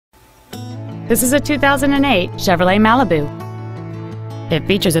This is a 2008 Chevrolet Malibu. It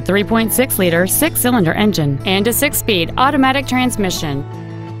features a 3.6-liter six-cylinder engine and a 6-speed automatic transmission.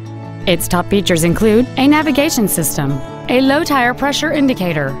 Its top features include a navigation system, a low-tire pressure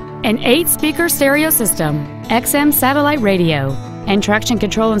indicator, an 8-speaker stereo system, XM satellite radio, and traction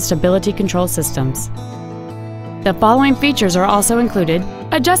control and stability control systems. The following features are also included: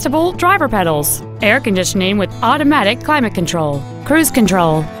 adjustable driver pedals, air conditioning with automatic climate control, cruise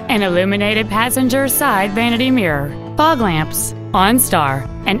control, an illuminated passenger side vanity mirror, fog lamps, OnStar,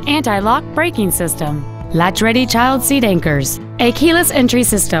 an anti-lock braking system, latch-ready child seat anchors, a keyless entry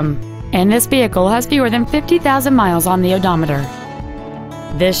system, and this vehicle has fewer than 50,000 miles on the odometer.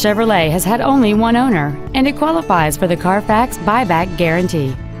 This Chevrolet has had only one owner, and it qualifies for the Carfax buyback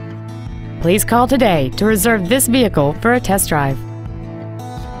guarantee. Please call today to reserve this vehicle for a test drive.